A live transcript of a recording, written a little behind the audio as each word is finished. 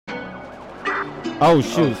Oh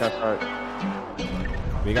shoot!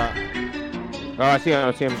 We got. Oh, I see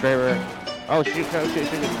him. Great. Oh shoot! Oh shit!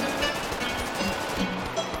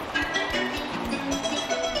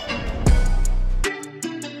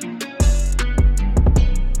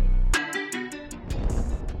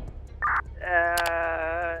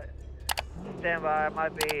 Stand by. I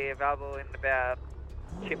might be available in about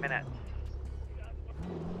 2 minutes.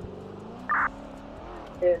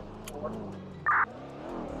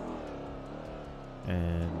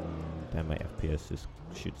 And then my FPS just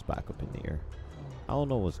shoots back up in the air. I don't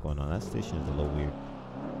know what's going on. That station is a little weird.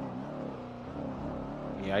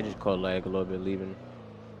 Yeah, I just caught lag a little bit leaving.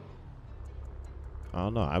 I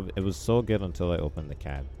don't know. It was so good until I opened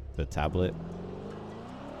the tablet.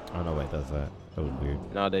 I don't know why it does that. That was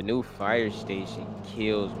weird. No, the new fire station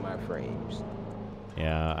kills my frames.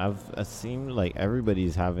 Yeah, I've seen like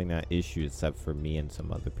everybody's having that issue except for me and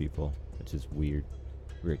some other people, which is weird.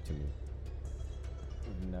 Weird to me.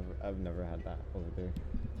 I've never had that over there.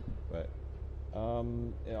 But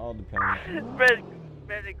it all depends.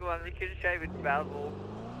 Medic 1, we can show you available.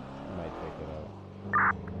 I might take it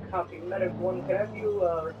out. Copy, Medic 1, can I have you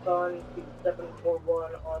respond to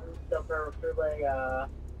 741 on the relay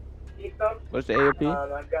eastbound? What's the ARP?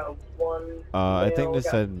 I've got one. I think they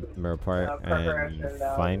said Mirror Park and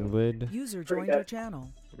Finewood. User joined your channel.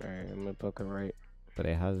 Alright, I'm gonna book it right. But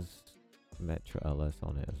it has Metro LS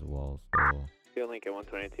on it as well, so. Field link at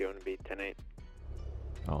 122 and be 10-8.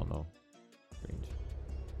 I don't know. Range.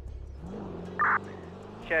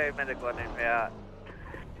 Show Medic 1 in route.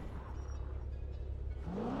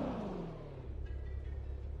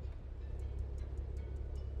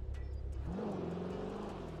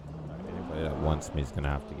 Anybody that wants me is gonna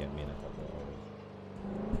have to get me in a couple of hours.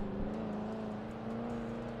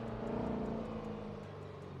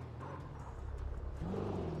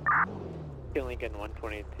 Field link at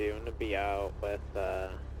 122 and to be out with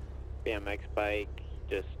BMX bike.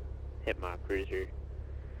 Just hit my cruiser.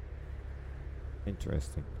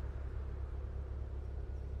 Interesting.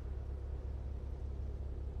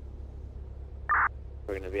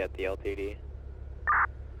 We're gonna be at the LTD. I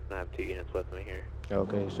have 2 units with me here.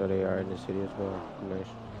 Okay, so they are in the city as well.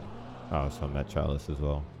 Nice. Oh, so Metro LS as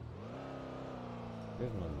well.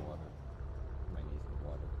 There's no water. I might need some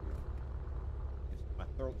water too. My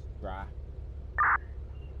throat's dry.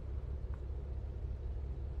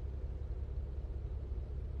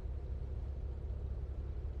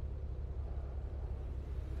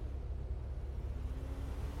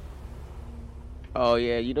 Oh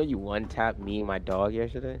yeah, you know you one-tapped me and my dog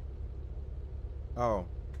yesterday? Oh.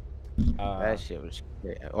 That shit was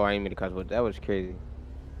crazy. Oh, I ain't mean to cuss, but that was crazy.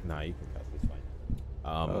 Nah, you can cuss, it's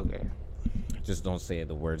fine. Okay. Just don't say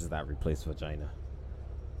the words that replace vagina.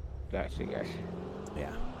 Gotcha.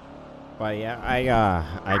 Yeah. But yeah,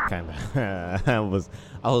 I kind of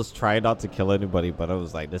I was trying not to kill anybody, but I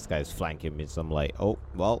was like, this guy's flanking me, so I'm like, oh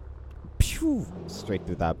well, pew, straight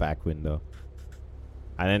through that back window.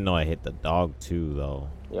 I didn't know I hit the dog too, though.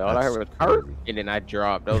 Yeah, all I heard was "Arr!" and then I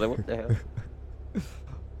dropped. I was like, what the hell?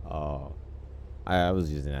 Oh, I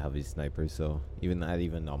was using a heavy sniper, so I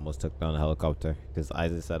even almost took down a helicopter because,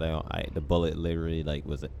 as I said, the bullet literally like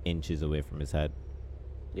was inches away from his head.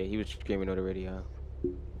 Yeah, he was screaming on the radio.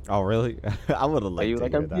 Oh really? I would have liked to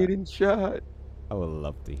hear I'm that. getting shot. I would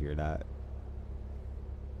love to hear that.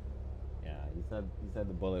 Yeah, he said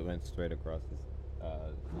the bullet went straight across his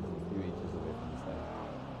a few inches away from his head.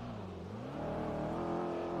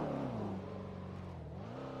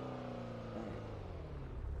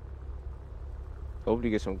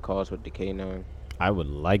 Hopefully get some calls with the K-9. I would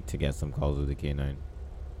like to get some calls with the K-9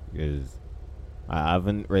 because I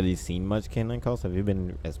haven't really seen much K-9 calls. Have you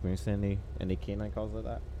been experiencing any K-9 calls like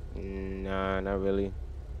that? Nah, not really.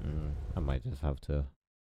 I might just have to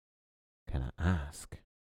kind of ask.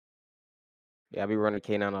 Yeah, I be running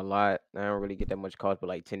K-9 a lot. I don't really get that much calls, but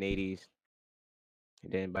like 1080s.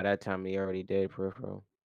 And then by that time, he already did peripheral.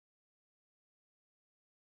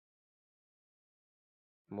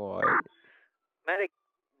 More. Medic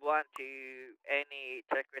 1 to any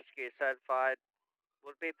tech rescue certified.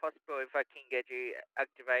 Would it be possible if I can get you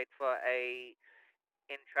activate for a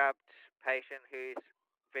entrapped patient whose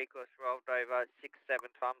vehicle's rolled over 6-7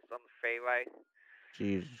 times on the freeway?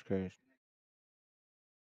 Jesus Christ.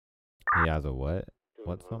 He has a what?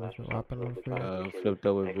 What's on his weapon on the freeway? Flipped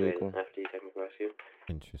over vehicle.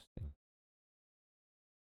 Interesting.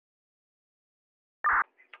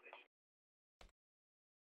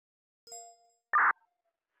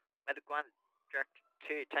 Medic 1, direct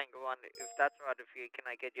to Tango 1. If that's right with you, can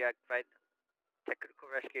I get you activate technical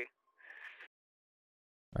rescue?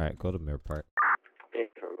 Alright, go to Mirror Park.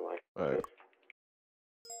 Alright.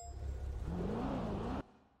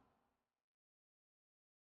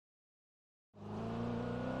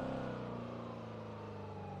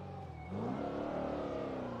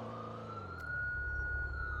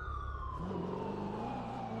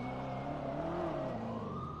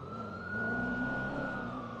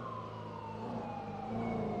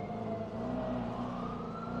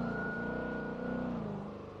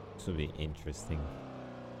 This will be interesting.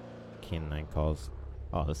 K-9 calls.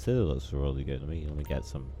 Oh, the city looks really good. Let me get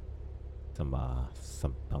some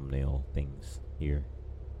thumbnail things here.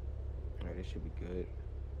 Alright, this should be good.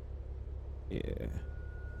 Yeah.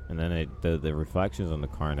 And then the reflections on the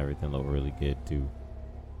car and everything look really good too.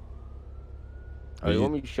 Oh, you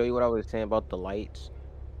want me to show you what I was saying about the lights?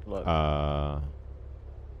 Look. Huh.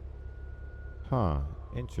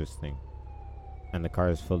 Interesting. And the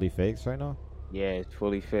car is fully fixed right now? Yeah, it's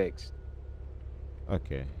fully fixed.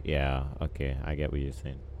 Okay. Yeah. Okay. I get what you're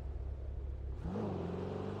saying.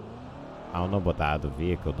 I don't know about the other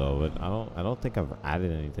vehicle though, but I don't think I've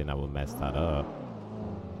added anything that would mess that up.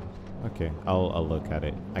 Okay, I'll look at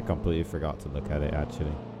it. I completely forgot to look at it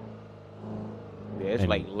actually. Yeah, it's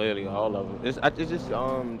like literally all of them. It's just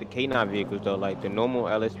the K-9 vehicles though, like the normal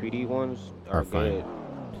LSPD ones are fine. good.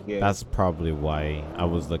 Yeah. That's probably why I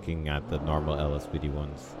was looking at the normal LSPD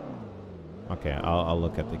ones. Okay, I'll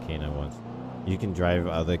look at the K-9 ones. You can drive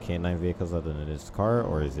other K-9 vehicles other than this car,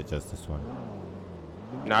 or is it just this one?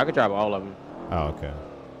 No, I could drive all of them. Oh, okay.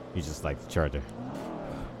 You just like the Charger.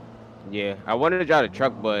 Yeah, I wanted to drive the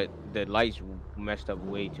truck, but the lights messed up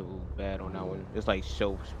way too bad on that one. It's like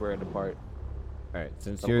so spread apart. All right,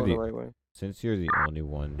 since I'm you're going the the right way. since you're the only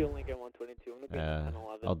one, Lincoln 122. I'm looking at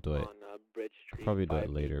 1011 I'll do it. on Bridge Street. I'll probably do it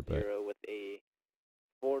later, but with a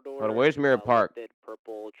four-door. Hold on, where's Mirror Park?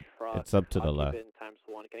 Purple truck. it's up to the left. Times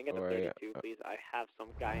one. Can I get the Alright, 32, please? I have some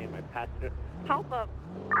guy in my passenger. How the?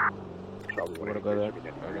 You wanna go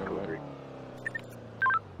there?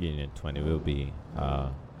 Union 20 will be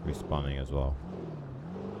responding as well.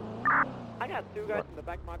 I got two guys in the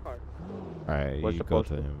back of my car. All right, What's you the go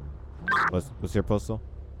postal? to him. What's your postal?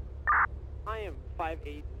 I am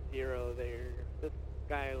 580 there. This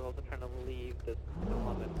guy is also trying to leave this 11.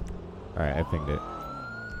 All right, I pinged it.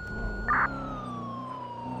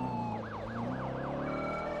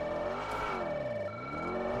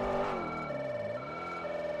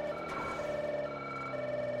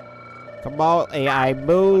 Come on, AI,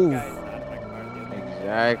 move!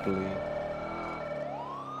 Exactly.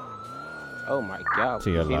 Oh my god.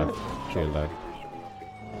 To your you see left. that? To your left.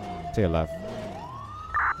 To your left.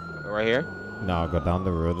 Right here? No, go down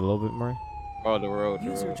the road a little bit more. Oh, the road. The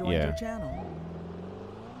User road. joined Yeah. your channel.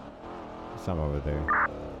 Some over there.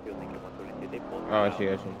 Oh, I see.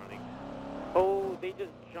 Oh, they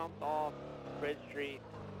just jumped off Bridge Street.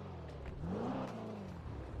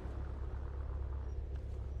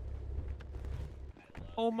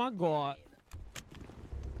 Oh my god.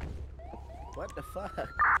 What the fuck?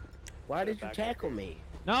 Why did you tackle me?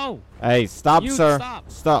 No! Hey, stop, You sir.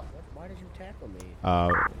 stop. Stop. Why did you tackle me?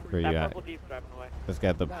 Where you That at? purple Jeep's driving away. Let's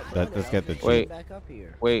get the let's get the Jeep. Wait. Back up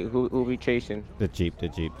here. Wait, who be chasing? The Jeep.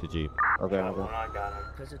 Okay, okay.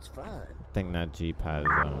 Because it's fun. I think that Jeep has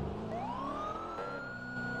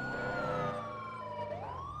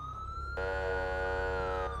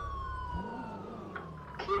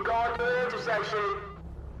Keep going to the intersection.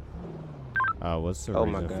 what's the Oh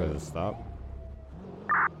my reason for God. the stop?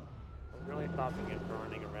 I'm really stopping him for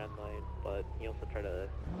running a red light, but he also tried to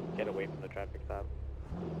get away from the traffic stop.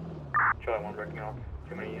 Charlie 1 breaking off.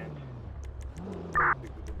 Too many units. All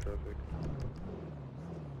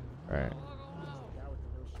right.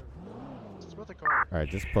 It's about the car. All right,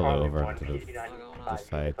 just pull it over to the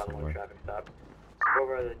side somewhere. Traffic stop.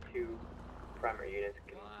 Over the two primary units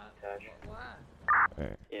can attach. All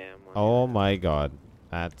right. Yeah, I'm Oh my God,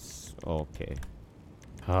 that's okay.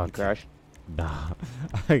 Oh, You crashed? nah.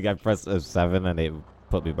 I pressed F7 and it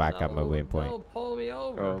put me back at my waypoint. No, pull me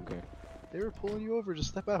over. Oh, okay. They were pulling you over. Just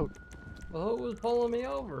step out. Well, who was pulling me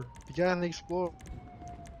over? The guy on the Explorer.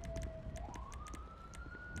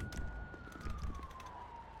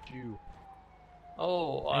 You.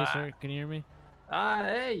 Oh, Hey, sir, can you hear me?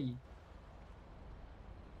 Hey.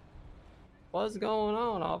 What's going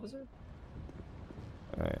on, officer?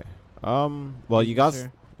 Alright. Well, you got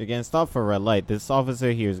Sir. you're getting stopped for a red light. This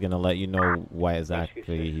officer here is gonna let you know why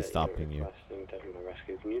exactly he's stopping you.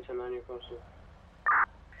 Can you turn on your postal?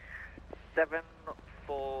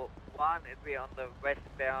 741 it'd be on the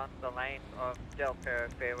westbound, the lane of Delta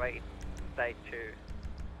Fairway State 2.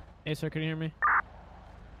 Hey, sir, can you hear me?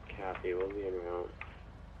 Copy, we'll be en route.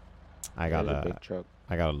 I There's got a a big truck.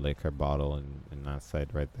 liquor bottle in that side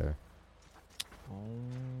right there. Oh,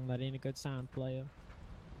 that ain't a good sign, player.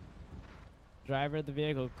 Driver of the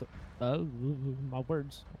vehicle. Oh, my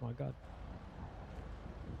words. Oh my god.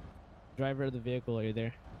 Driver of the vehicle, are you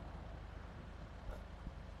there?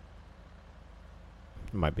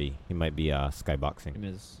 He might be skyboxing. Him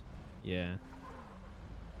is. Yeah.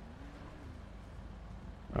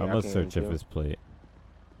 Yeah, I'm I gonna can search hear if him his plate.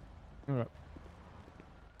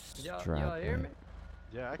 Y'all hear me?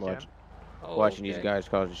 Yeah, I can. Watch, Oh, watching okay. these guys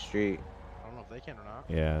cross the street. I don't know if they can or not.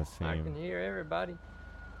 Yeah, I can same. hear everybody.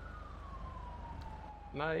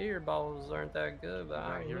 My earballs aren't that good, but You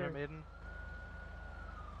I not hear him, hear. Aiden?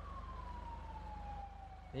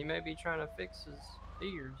 He may be trying to fix his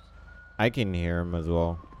ears. I can hear him as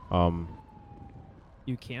well.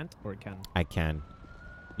 You can't or can? I can.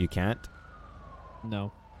 You can't?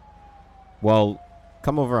 No. Well,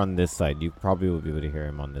 come over on this side. You probably will be able to hear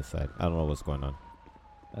him on this side. I don't know what's going on.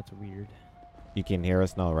 That's weird. You can hear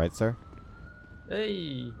us now, right, sir?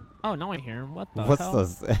 Hey. Oh, now I hear him. What the What's hell?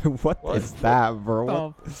 this? What is that,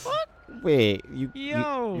 bro? The fuck? Wait,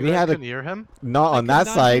 Yo! we had couldn't hear him? not I on could that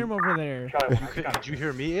not side. Hear him over there. Did you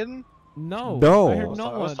hear me, Aiden? No. No. I heard I was no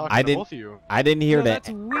one. talking I to didn't. both of you. I didn't hear Yo, that. that's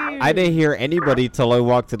weird. I didn't hear anybody till I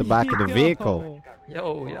walked to the back of the vehicle.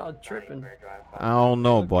 Yo, y'all tripping. I don't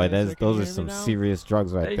know, boy. Okay, so can Those you are hear me some now? serious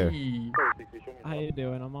drugs right there. Hey. How you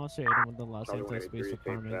doing? I'm also Aiden with the Los Angeles Police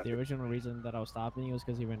Department. The original reason that I was stopping you was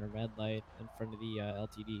because you ran a red light in front of the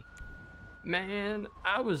LTD. Man,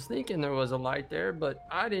 I was thinking there was a light there, but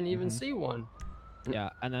I didn't even see one. Yeah,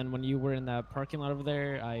 and then when you were in that parking lot over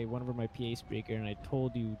there, I went over my PA speaker and I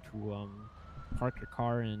told you to park your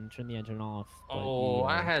car and turn the engine off. But Oh, you,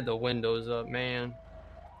 I had the windows up, man.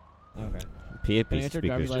 Okay. PAP Can I get your speaker's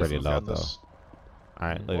driver's pretty license loud and- though. All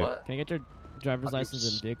right, later. What? Can I get your driver's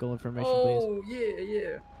license and vehicle information, please? Oh,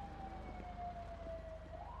 yeah.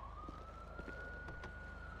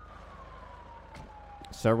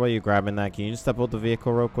 Sir, while you're grabbing that, can you just step out the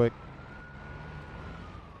vehicle real quick?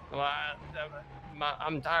 Well,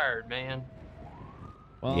 I'm tired, man.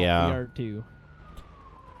 Well, Yeah. we are too.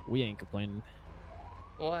 We ain't complaining.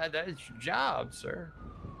 Well, that's your job, sir.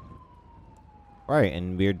 Right,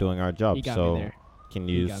 and we're doing our job. You got so me there. can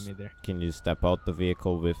You you got me there. can you step out the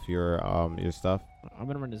vehicle with your stuff, I'm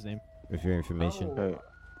gonna run his name. with your information? Oh,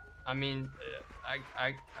 I mean,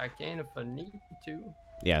 I can if I need to.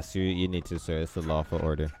 Yes, you need to, sir. It's a lawful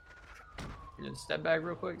order. Just step back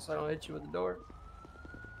real quick so I don't hit you with the door.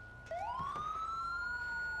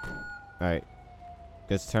 All right,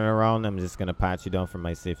 just turn around. I'm just gonna pat you down for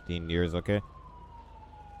my safety and yours, okay?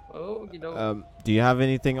 Oh, you know. Do you have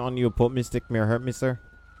anything on you? Put me, stick me, or hurt me, sir?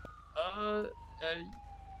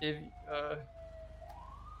 If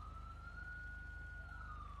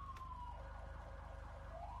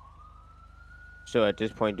So at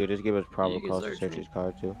this point, dude, just give us probable can cause to search search me. his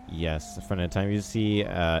car too. Yes. From the time you see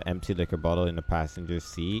empty liquor bottle in the passenger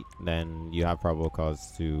seat, then you have probable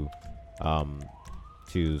cause to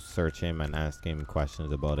search him and ask him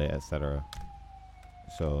questions about it, etc.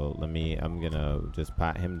 So I'm gonna just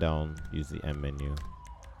pat him down. Use the M menu.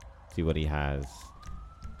 See what he has.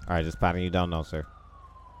 All right, just patting you down now, sir.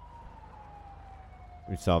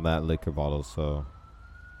 We saw that liquor bottle, so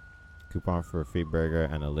coupon for a free burger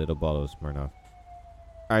and a little bottle of Smirnoff.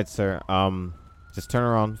 All right, sir. Just turn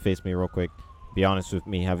around, face me real quick. Be honest with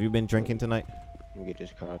me. Have you been drinking tonight? Let me get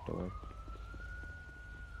this car out the way.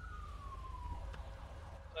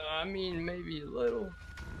 I mean, maybe a little.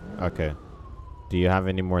 Okay. Do you have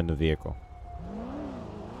any more in the vehicle?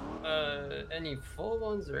 Any full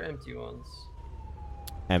ones or empty ones?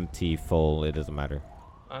 Empty, full, it doesn't matter.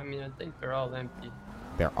 I mean, I think they're all empty.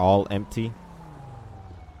 They're all empty?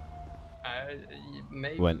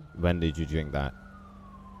 Maybe. When did you drink that?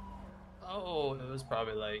 Oh, it was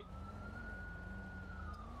probably like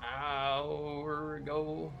an hour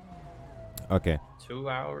ago. Okay. 2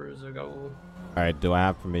 hours ago. All right. Do I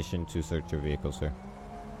have permission to search your vehicle, sir?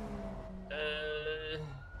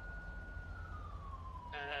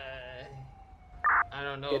 I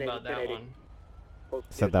don't know about that one.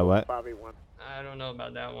 Said that what? I don't know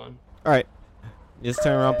about that one. All right. Just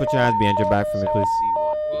turn around, put your hands behind your back for me, please.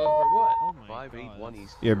 Well, for what? Oh my 581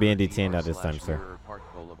 East You're being detained at this time, sir. Mirror Park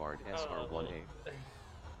Boulevard SR1A.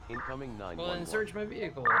 Incoming 911. Well, then search my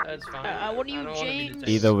vehicle. That's fine. what are you, I don't wanna be James? detained.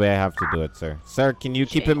 Either way, I have to do it, sir. Sir, can you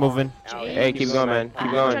keep it moving? Hey, keep going, man. Keep I'm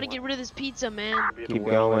trying to going. get rid of this pizza, man. Keep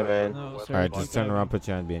going, man. No, All sir, right, keep just turn going. around, put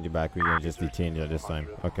your hands behind your back. We're gonna just detain you this time,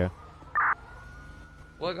 okay?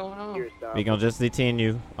 What going on? We're gonna just detain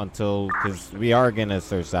you until, because we are gonna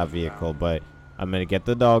search that vehicle, but I'm gonna get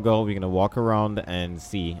the doggo. We're gonna walk around and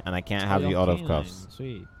see, and I can't have you out of K-9, cuffs.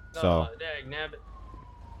 Sweet. So, Dag nabbit.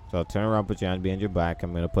 so turn around, put your hand behind your back.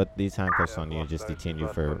 I'm gonna put these handcuffs on you and just detain you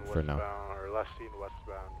for now. Or last seen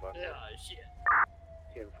westbound, but Yeah,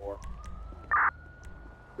 shit. 10-4.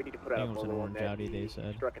 We need to put out a Thing was in photo on Orange that. Audi, they He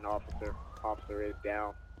said. struck an officer. Officer is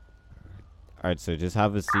down. All right, so just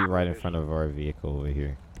have a seat right in front of our vehicle over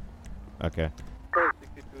here. Okay.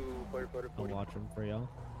 62, 44, I'll watch him for y'all.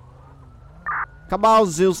 Come on,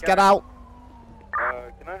 Zeus, get out.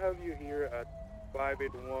 Can I have you here at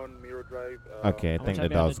 581 Mirror Drive. Okay, I think the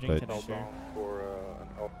dog's good. Southbound for an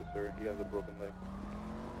officer. He has a broken leg.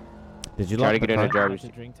 Did you Try lock to the get in the car? driver's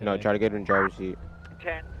seat. No, try to get in the driver's seat.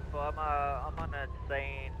 10, I'm on a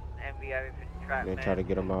scene, MVO for entrapment. Then try to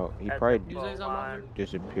get him out. He At probably the line.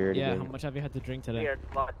 disappeared Yeah, again. how much have you had to drink today? Yeah,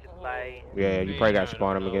 slight delay. Yeah, you probably got to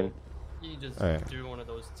spawn him again. You just Alright. do one of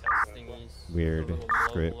those test thingies. Weird the little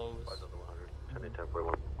script. blows.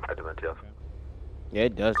 Yeah,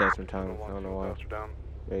 it does that sometimes. I don't know why.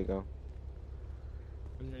 There you go.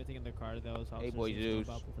 Is there anything in the car that was Hey, boy, Zeus.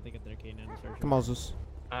 before they get their K-9 search? Come on, Zeus.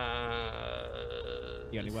 You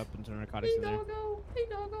got any weapons or narcotics in there? Hey,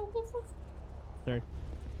 doggo. Sir.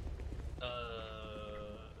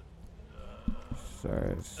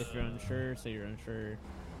 Sorry. If you're unsure, say you're unsure.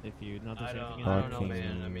 If you not there's anything I in don't know, there.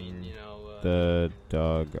 man. I mean, you know. The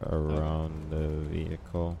dog around the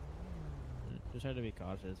vehicle. Just try to be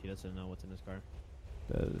cautious. He doesn't know what's in his car.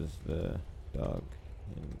 Does the dog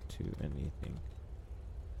into anything?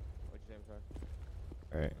 What's your name, sir?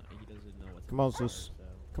 Alright. He doesn't know what's Come in on, his car, Zeus. so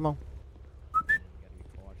Come on. you gotta be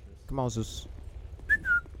cautious. Come on, Zeus.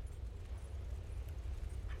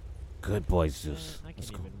 Good boy, Zeus. I Let's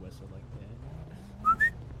can't go. even whistle like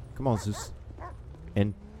that. Come on, Zeus.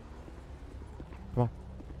 In. Come on.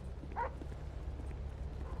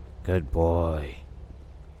 Good boy.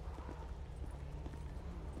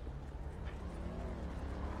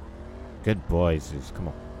 Good boy, Zeus. Come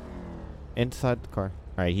on. Inside the car.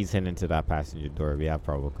 Alright, he's heading into that passenger door. We have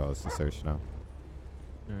probable cause to search now.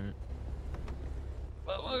 Alright.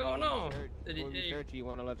 What's going on? Did Before we search, you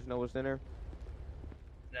want to let us know what's in there?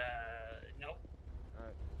 Nope.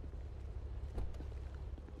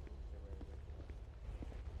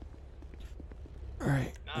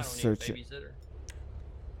 Alright, I let's don't need a search it. babysitter.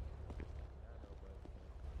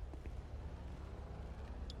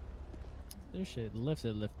 This shit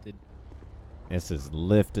lifted. This is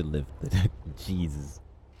lifted. Jesus.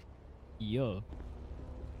 Yo.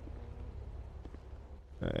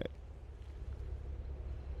 Alright.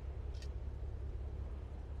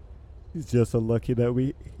 He's just unlucky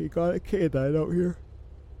that he got a K-9 out here.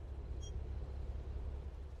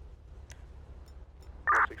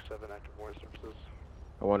 167 active warrant services.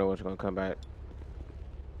 I wonder what's going to come back.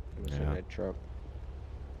 What's in Yeah. that truck?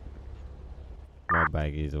 My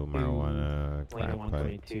baggies of marijuana, crack pipe.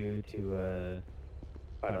 122 to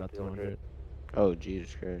 5.200. Oh,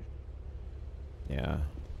 Jesus Christ. Yeah.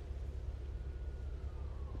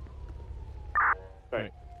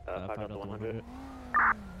 Sorry. 5.100.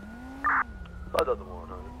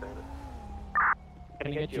 5.100, standard. Can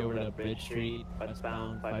I get you over to Bridge Street,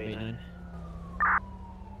 westbound 589?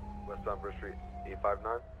 Westbound Bridge Street,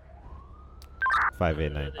 859.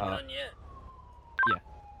 589. Yeah.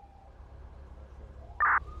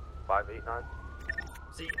 589.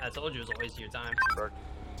 See, I told you it was a waste of your time.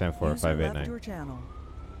 10-4, 589. Your channel.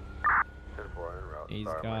 10-4 en route. He's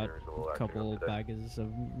Sorry, my got hearing's a little a acting couple up today. baggies of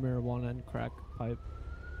marijuana and crack pipe.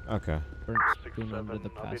 Okay. Burnt spoon under the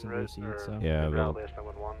passenger seat, so. Yeah,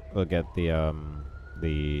 we'll get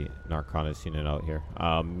the narcotics unit out here.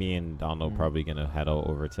 Me and Donald probably gonna head out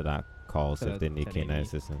over to that call see if they need K-9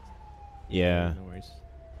 assistance. Yeah. No worries.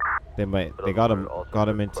 They got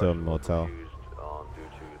him into a motel. Due to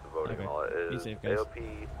the voting Okay. law. Be Is safe, guys.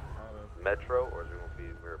 AOP Metro or is it going to be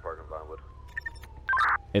Mirror Park and Vinewood?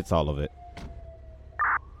 It's all of it.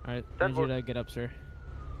 Alright, I need you to get up, sir.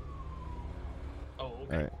 Oh,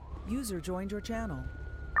 okay. Alright. User joined your channel.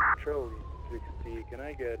 Charlie 60, can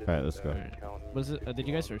I get Alright, let's go. Was it? Did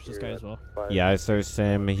you guys search this guy as well? Yeah, I searched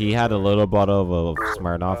him. He had a little bottle of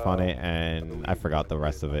Smirnoff on it, and I forgot the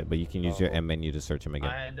rest of it. But you can use your M menu to search him I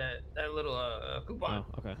again. had that little coupon.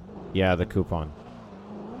 Oh, okay. Yeah, the coupon.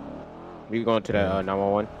 You going to the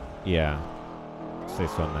 911? Yeah.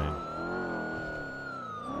 609.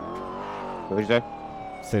 What did you say?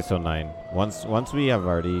 609. Once we have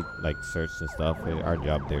already like searched and stuff, our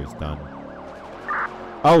job there is done.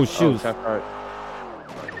 Oh shoot!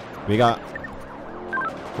 We got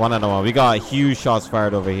one on one. We got huge shots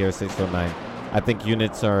fired over here. 609. I think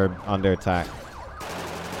units are under attack.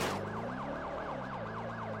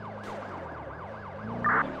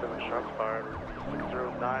 Shots fired.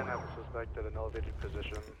 609, I have a suspect at an elevated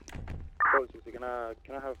position. Oh, can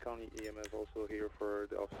I have county EMS also here for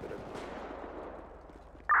the officer?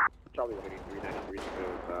 Charlie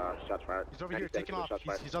 183, shots fired. He's over here taking off.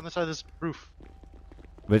 He's on the side of this roof.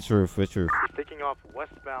 Which roof? Which roof? He's taking off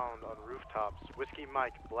westbound on rooftops. Whiskey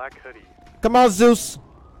Mike, black hoodie. Come on, Zeus!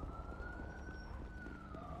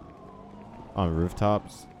 On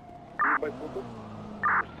rooftops?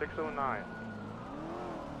 609.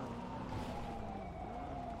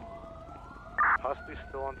 Possibly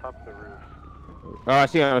still on top of the roof. Oh, I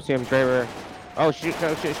see him, driver. Oh, shoot.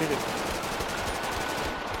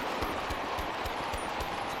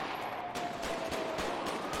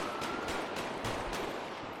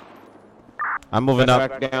 I'm moving up.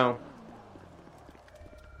 Back down.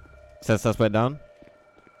 Set suspect down?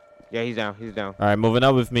 Yeah, he's down. Alright, moving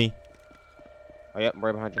up with me. Oh, yep, I'm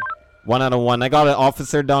right behind you. 1 out of 1. I got an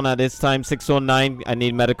officer down at this time. 609. I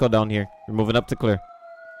need medical down here. We're moving up to clear.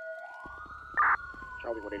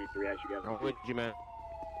 Charlie 183, as you guys. I'm with you, man.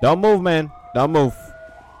 Don't move, man. Don't move.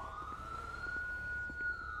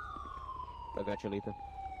 I got you, Lethan.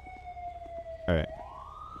 Alright.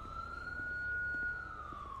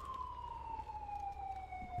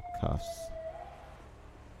 Cuffs.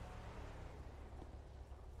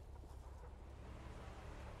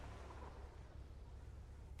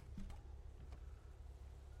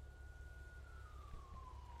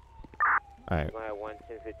 Alright. I had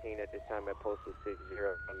 11015 at this time at postal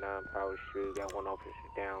 609 Power Street. Got one officer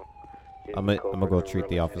down. I'm gonna go treat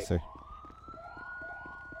the officer.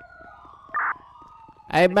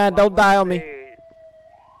 Hey man, don't die on me.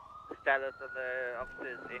 Status of the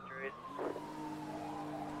officer's injuries.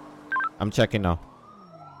 I'm checking now.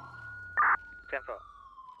 10-4.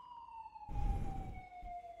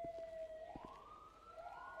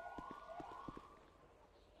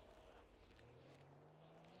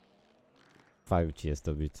 5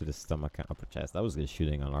 GSW to the stomach and upper chest. That was good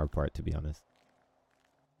shooting on our part, to be honest.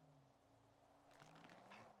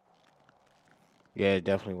 Yeah, it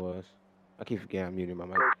definitely was. I keep forgetting I'm muting my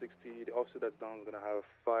mic. 60, the officer that's down is gonna have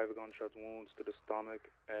 5 gunshot wounds to the stomach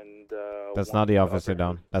and That's not the officer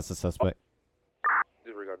down. That's the suspect.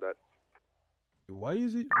 Disregard that. Why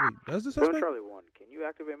is it? Wait, that's the suspect? Charlie 1, can you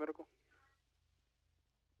activate medical?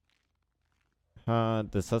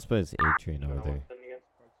 The suspect is Adrian over there.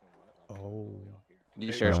 Oh.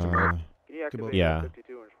 You searched him, right? Can you activate Yeah.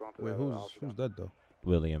 52 and respond to Wait, that who's that though?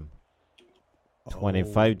 William.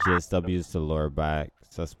 25 GSWs to lower back.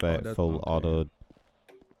 Suspect that's full not auto.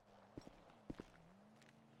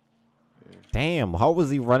 Damn, how was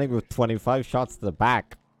he running with 25 shots to the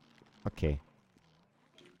back? Okay.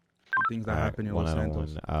 Things that happen in Los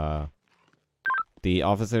Santos. The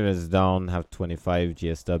officer is down have 25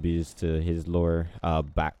 GSWs to his lower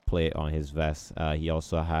back plate on his vest. He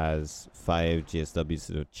also has 5 GSWs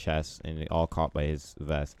to the chest, and all caught by his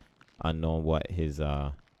vest. Unknown what his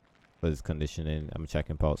condition in. I'm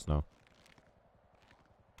checking pulse now.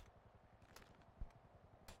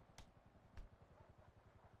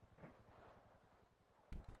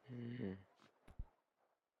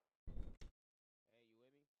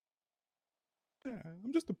 Yeah,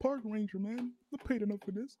 I'm just a park ranger, man. I'm paid enough for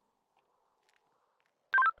this.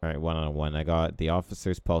 All right, 1 on 1. I got the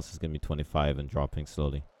officer's pulse is gonna be 25 and dropping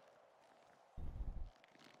slowly.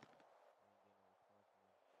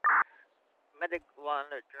 Medic 1,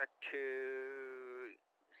 direct to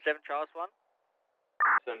 7 Charles 1.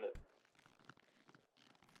 Send it.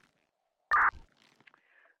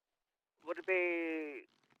 Would it be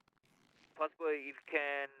possible if you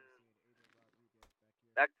can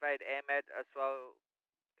activate AirMed as well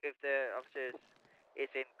if the officer is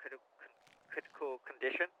in critical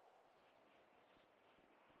condition?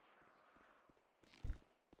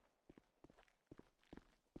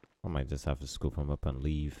 I might just have to scoop him up and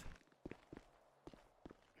leave.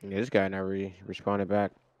 Yeah, this guy not responded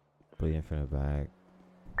back. Bleeding from the back.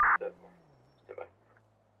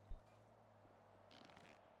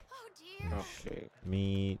 Okay.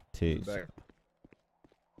 Me takes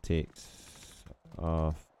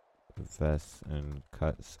off vest and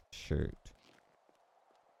cuts shirt.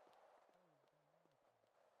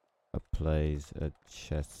 Applies a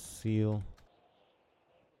chest seal.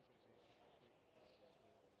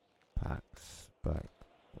 Packs back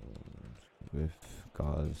with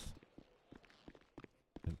gauze.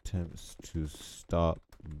 Attempts to stop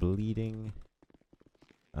bleeding.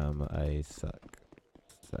 I suck.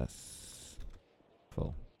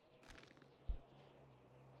 Successful.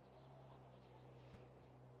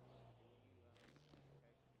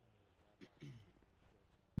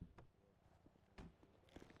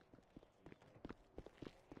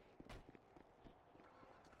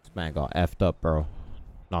 This man got effed up, bro.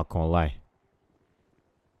 Not gonna lie.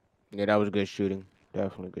 Yeah, that was good shooting.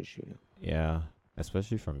 Definitely good shooting. Yeah,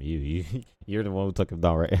 especially from you. You're the one who took him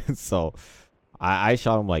down, right? So, I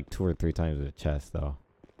shot him like 2 or 3 times in the chest, though.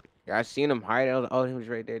 Yeah, I seen him hide. Oh, he was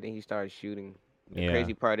right there. Then he started shooting. The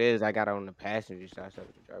crazy part is I got on the passenger side, so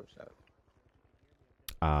the driver's side.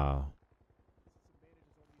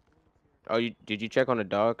 Oh, did you check on the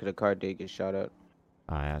dog? Cause the car did get shot up.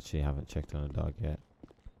 I actually haven't checked on the dog yet.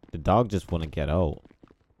 The dog just wouldn't get out.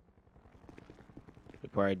 He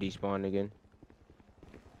probably despawned again.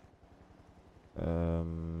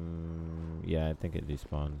 Yeah, I think it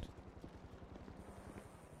despawned.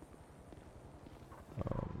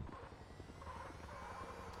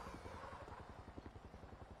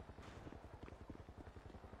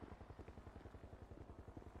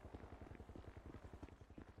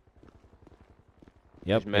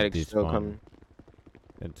 Yep, This medic's it still despawned. coming.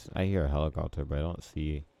 It's. I hear a helicopter, but I don't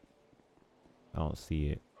see. I don't see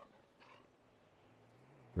it.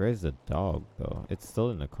 Where's the dog though? It's still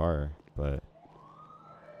in the car, but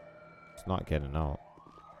it's not getting out.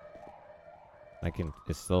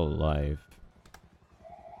 It's still alive.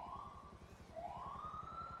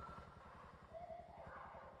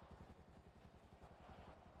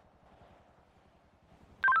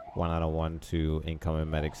 One out of 1 to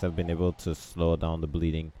incoming medics have been able to slow down the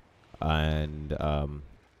bleeding, and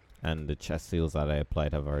the chest seals that I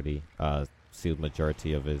applied have already sealed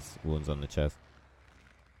majority of his wounds on the chest.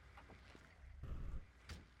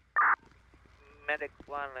 Medic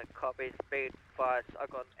 1, copy, speed fast. I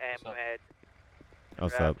got med.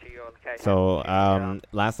 What's up? So,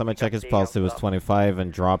 last time I checked his pulse, it was 25,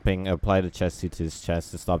 and applied a chest suit to his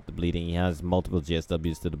chest to stop the bleeding. He has multiple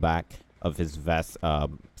GSWs to the back of his vest.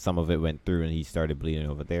 Some of it went through, and he started bleeding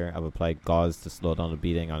over there. I've applied gauze to slow down the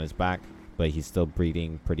bleeding on his back, but he's still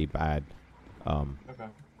bleeding pretty bad. Okay.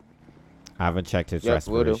 I haven't checked his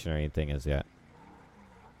respiration or anything as yet.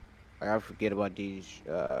 I gotta forget about these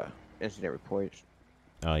incident reports.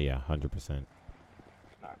 Oh yeah, 100%.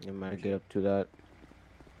 You might get up to that.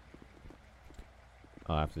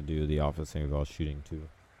 I'll have to do the officer involved shooting too,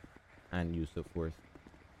 and use of force.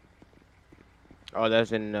 Oh,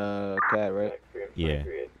 that's in CAD, right? Yeah.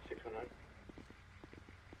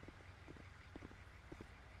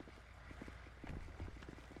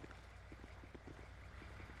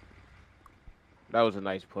 That was a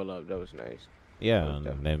nice pull up. That was nice. Yeah,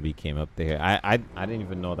 and then we came up there. I didn't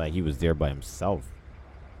even know that he was there by himself.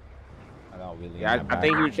 Yeah, I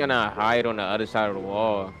think he was trying to hide on the other side of the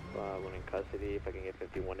wall. When in custody, if I can get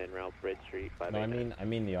 51 in route Bridge Street. No, I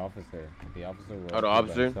mean the officer. The officer was. Oh, the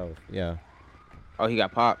officer? Yeah. Oh, he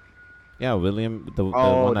got popped. Yeah, William, the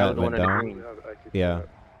one that went down. Yeah.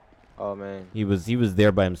 Oh man. He was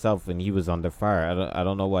there by himself, and he was under fire. I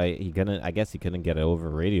don't know why he couldn't. I guess he couldn't get it over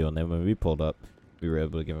radio, and then when we pulled up, we were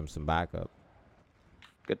able to give him some backup.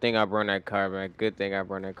 Good thing I burned that car, man. Good thing I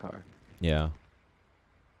burned that car. Yeah.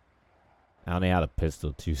 I only had a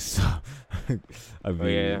pistol too, so I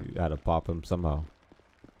had to pop him somehow.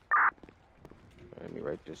 Let me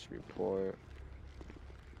write this report.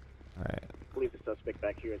 All right. I believe the suspect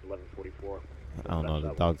back here is 1144. I don't know.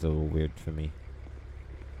 The dog's a little weird for me.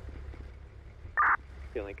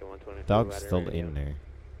 Dog's still in there.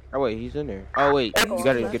 Oh wait, he's in there. Oh wait, you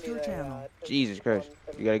gotta get. Jesus Christ,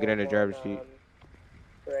 you gotta get in the driver's seat.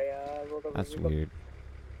 That's weird.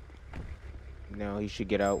 No, he should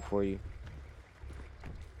get out for you.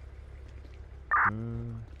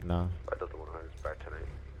 No. I thought the 100's back tonight.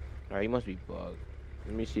 Alright, he must be bugged.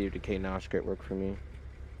 Let me see if the K-9 script worked for me.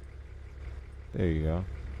 There you go.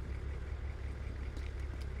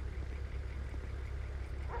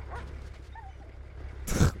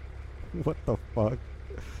 What the fuck?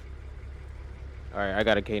 Alright, I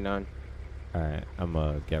got a K-9. Alright, I'm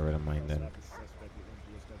gonna get rid of mine then.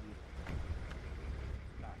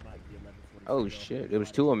 Oh shit, there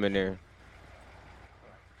was 2 of them in there.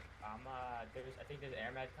 I think there's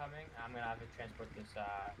air med coming. I'm gonna have to transport this.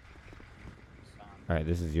 Alright,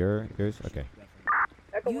 this is yours? Okay.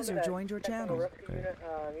 User joined your channel.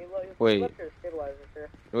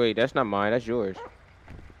 Wait, that's not mine. That's yours.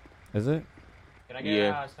 Is it? Can I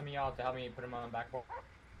get some of y'all to help me put him on the back wall?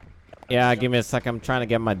 Yeah, give me a second. I'm trying to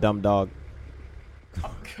get my dumb dog.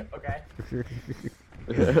 Okay.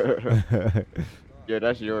 Yeah,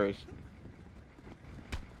 that's yours.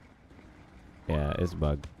 Yeah, it's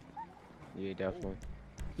bugged. Yeah, definitely.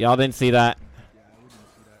 Y'all didn't see that.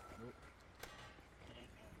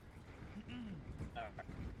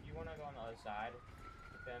 You wanna go on the other side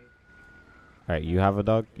with him? Alright, you have a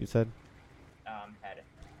dog, you said? Head.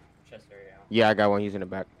 Chest area. Yeah, I got one. He's in the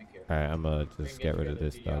back. Alright, I'm gonna just get rid of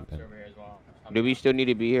this dog then. Do we still need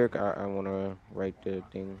to be here? I wanna write the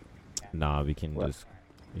thing. Nah, we can just.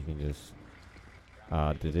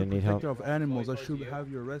 Did they need help? Protector of animals, I should have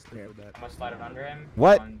you arrested for that. I'm gonna slide it under him.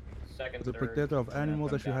 What? Second, The protector of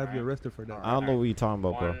animals, I should have you arrested for that. I don't know what you're talking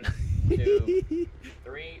about, bro. 1, 2,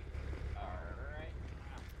 3.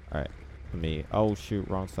 Alright, let me. Oh shoot,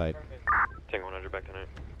 wrong side. Tango 100 back tonight.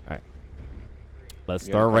 Alright. Let's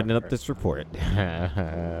start writing up this report.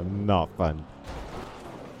 Not fun.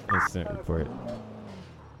 Incident report.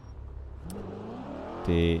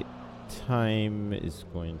 The time is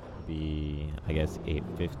going to be, I guess,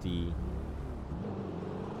 8:50.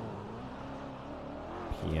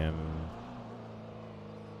 p.m.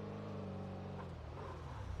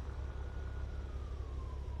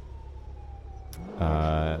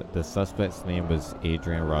 The suspect's name was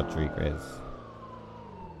Adrian Rodriguez.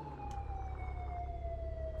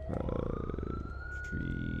 Rodriguez.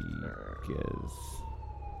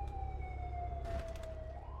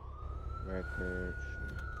 Records.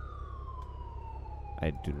 I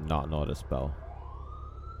do not know how to spell.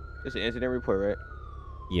 It's an incident report, right?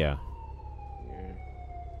 Yeah. Yeah.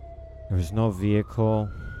 There was no vehicle.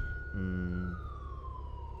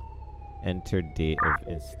 Enter date of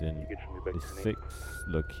incident. The 6th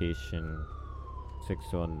location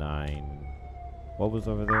 609. What was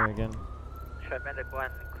over there again? Medic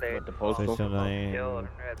 1 cleared the for postal? 609.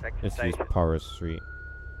 Let's use Power Street.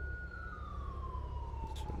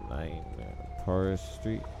 609 Power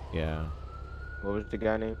Street. Yeah. What was the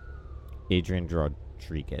guy name? Adrian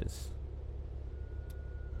Rodriguez.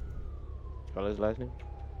 Spell his last name?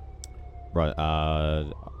 Right.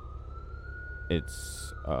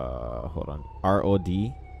 It's hold on. RODRIGEZ.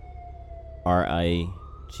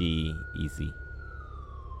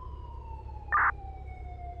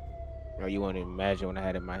 Oh, you want to imagine what I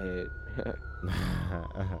had in my head?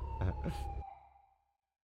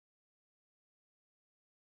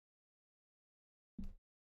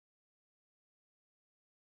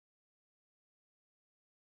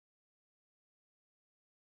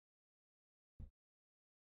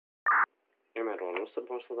 Airman 1, what's the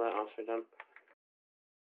postal that officer done?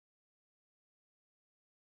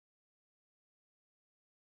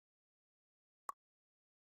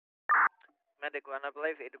 Medic 1, I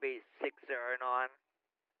believe it'll be 609.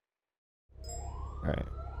 Alright.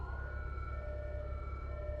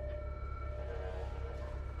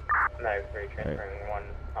 No, 3 transferring 1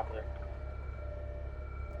 officer.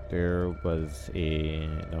 There was a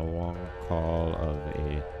long call of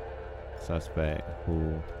a suspect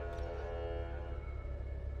who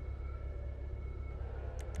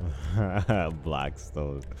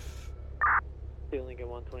Blackstone. Lincoln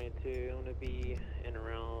 122, I'm gonna be in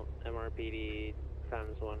around MRPD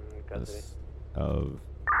times 1 custody. Of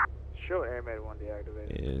Show Airmed 1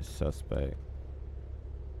 deactivated. a suspect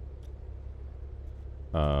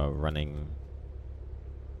running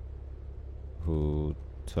who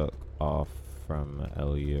took off from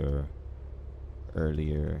earlier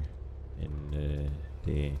in the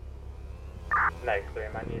day. Nice, clear.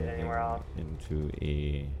 Am I needed anywhere else? Into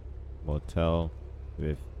a motel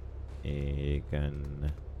with a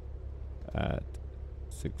gun at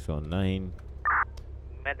 609.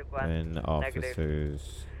 When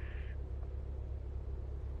officers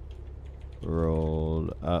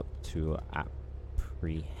rolled up to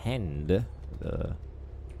apprehend the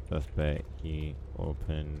suspect, he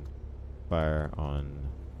opened fire on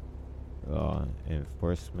law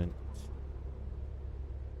enforcement,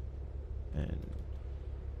 and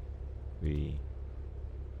the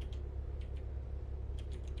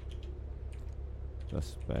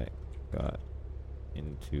suspect got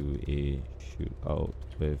into a shootout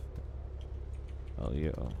with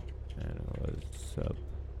Elio and was killed.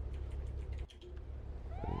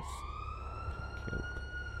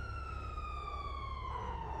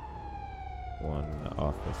 One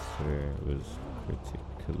officer was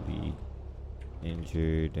critically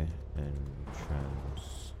injured and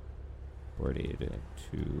transported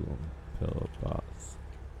to pillbox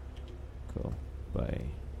by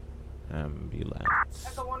ambulance.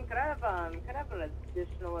 Echo 1, could I have an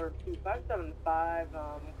additional or 2575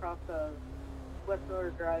 across the West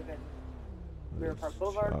Road Drive and Rear Park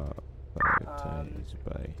Boulevard?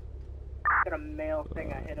 Got a male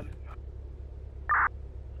thing, I hit him.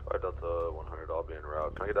 Alright, Delta 100, I'll be en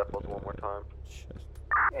route. Can I get that postal one more time?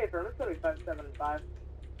 Hey, firm, it's gonna be 575.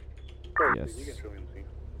 Yes. You can show me in the scene.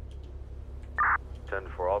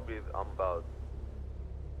 10-4, I'm about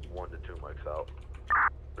 1 to 2 mics out.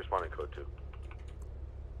 Responding code 2.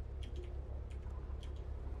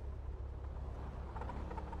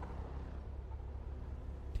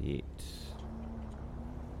 D8.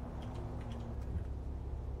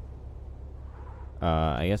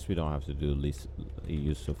 I guess we don't have to do least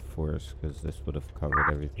use of force because this would have covered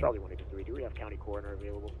everything. Charlie 183, do we have county coroner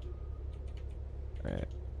available? Alright.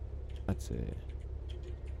 That's a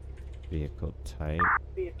vehicle type.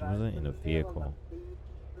 It wasn't in a vehicle.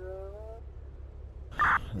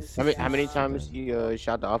 How many times he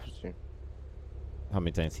shot the officer? How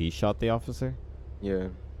many times he shot the officer? Yeah.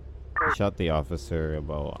 He shot the officer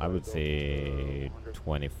about, I would say,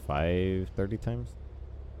 25, 30 times.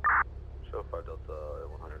 Show 5 Delta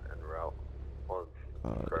 100 en route.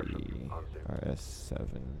 RS7.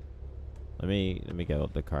 Let me get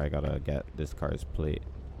out the car. I gotta get this car's plate.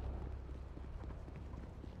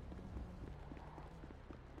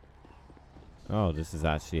 Oh, this is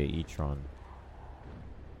actually a e-tron.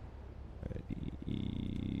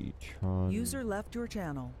 E-tron. User left your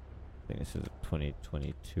channel. I think this is a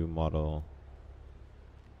 2022 model.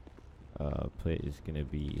 Plate is gonna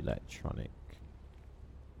be electronic.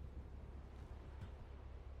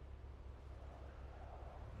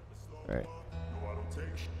 Alright.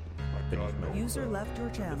 User left your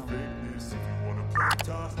channel.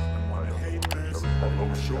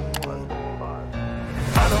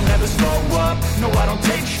 I don't ever slow up, no I don't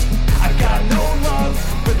take